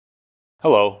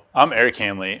Hello, I'm Eric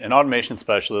Hanley, an automation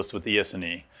specialist with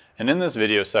ES&E, and in this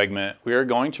video segment we are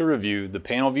going to review the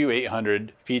Panelview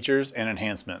 800 features and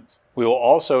enhancements. We will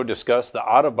also discuss the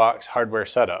out-of-box hardware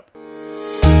setup.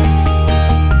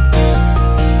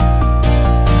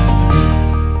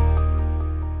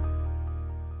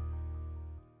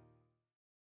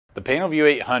 The Panelview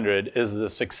 800 is the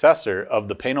successor of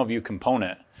the Panelview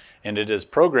component, and it is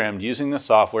programmed using the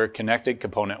software Connected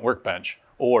Component Workbench,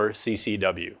 or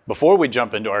CCW. Before we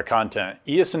jump into our content,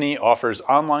 ES&E offers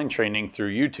online training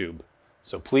through YouTube.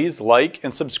 So please like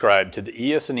and subscribe to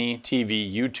the ES&E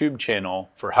TV YouTube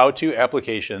channel for how-to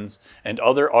applications and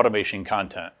other automation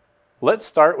content. Let's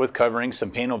start with covering some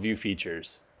Panelview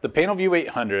features. The Panelview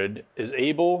 800 is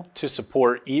able to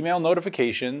support email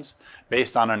notifications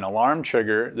based on an alarm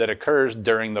trigger that occurs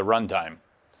during the runtime.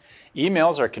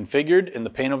 Emails are configured in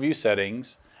the Panelview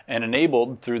settings and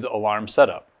enabled through the alarm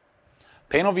setup.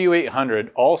 Panelview 800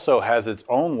 also has its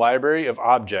own library of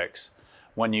objects.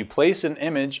 When you place an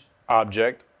image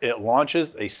object, it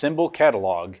launches a symbol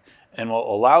catalog and will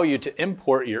allow you to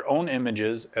import your own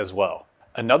images as well.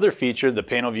 Another feature the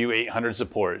Panelview 800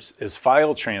 supports is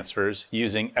file transfers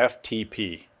using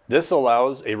FTP. This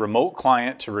allows a remote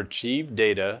client to retrieve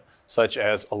data such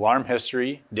as alarm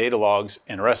history, data logs,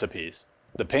 and recipes.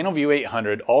 The Panelview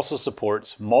 800 also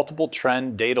supports multiple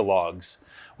trend data logs,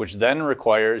 which then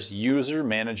requires user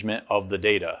management of the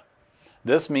data.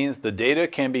 This means the data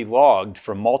can be logged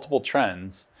from multiple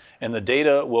trends, and the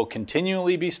data will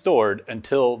continually be stored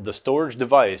until the storage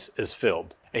device is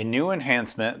filled. A new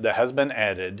enhancement that has been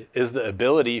added is the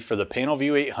ability for the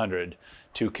Panelview 800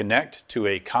 to connect to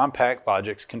a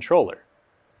CompactLogix controller.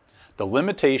 The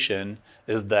limitation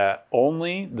is that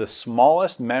only the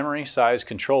smallest memory size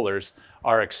controllers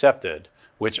are accepted,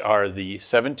 which are the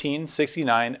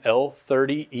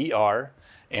 1769L30ER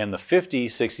and the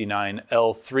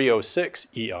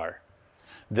 5069L306ER.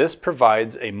 This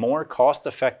provides a more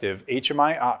cost-effective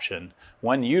HMI option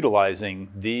when utilizing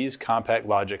these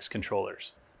CompactLogix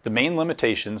controllers. The main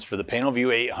limitations for the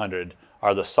Panelview 800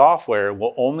 are the software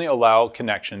will only allow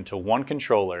connection to one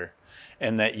controller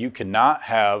and that you cannot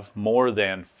have more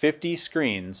than 50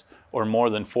 screens or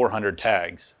more than 400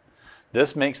 tags.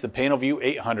 This makes the Panelview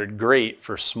 800 great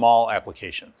for small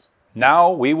applications. Now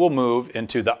we will move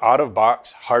into the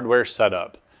out-of-box hardware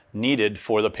setup needed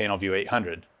for the Panelview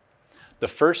 800. The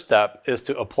first step is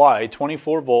to apply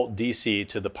 24-volt DC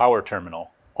to the power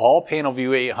terminal. All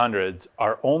Panelview 800s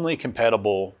are only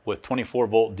compatible with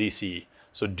 24-volt DC,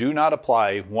 so do not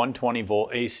apply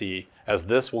 120-volt AC as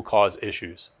this will cause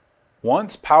issues.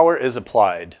 Once power is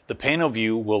applied, the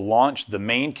Panelview will launch the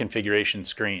main configuration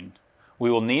screen. We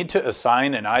will need to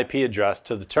assign an IP address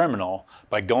to the terminal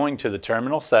by going to the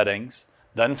terminal settings,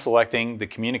 then selecting the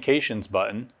communications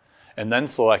button, and then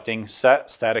selecting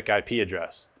Set Static IP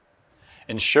Address.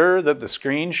 Ensure that the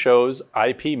screen shows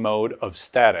IP mode of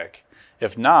static.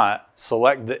 If not,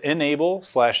 select the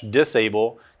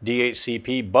Enable/Disable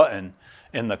DHCP button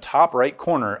in the top right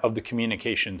corner of the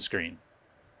communication screen.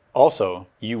 Also,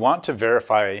 you want to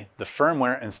verify the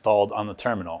firmware installed on the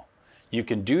terminal. You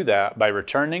can do that by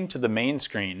returning to the main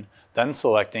screen, then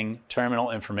selecting Terminal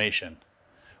Information.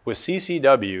 With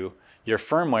CCW, your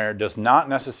firmware does not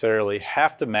necessarily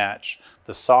have to match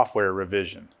the software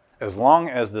revision. As long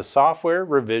as the software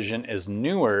revision is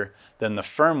newer than the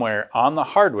firmware on the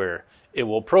hardware, it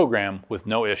will program with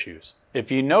no issues.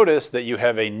 If you notice that you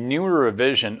have a newer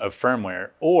revision of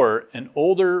firmware or an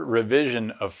older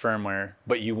revision of firmware,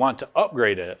 but you want to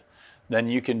upgrade it, then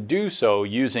you can do so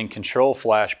using Control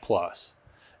Flash Plus.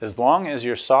 As long as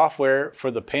your software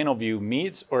for the Panelview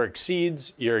meets or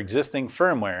exceeds your existing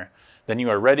firmware, then you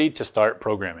are ready to start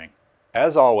programming.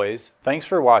 As always, thanks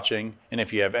for watching, and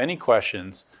if you have any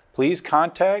questions, please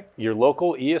contact your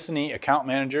local ES&E account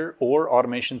manager or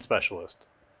automation specialist.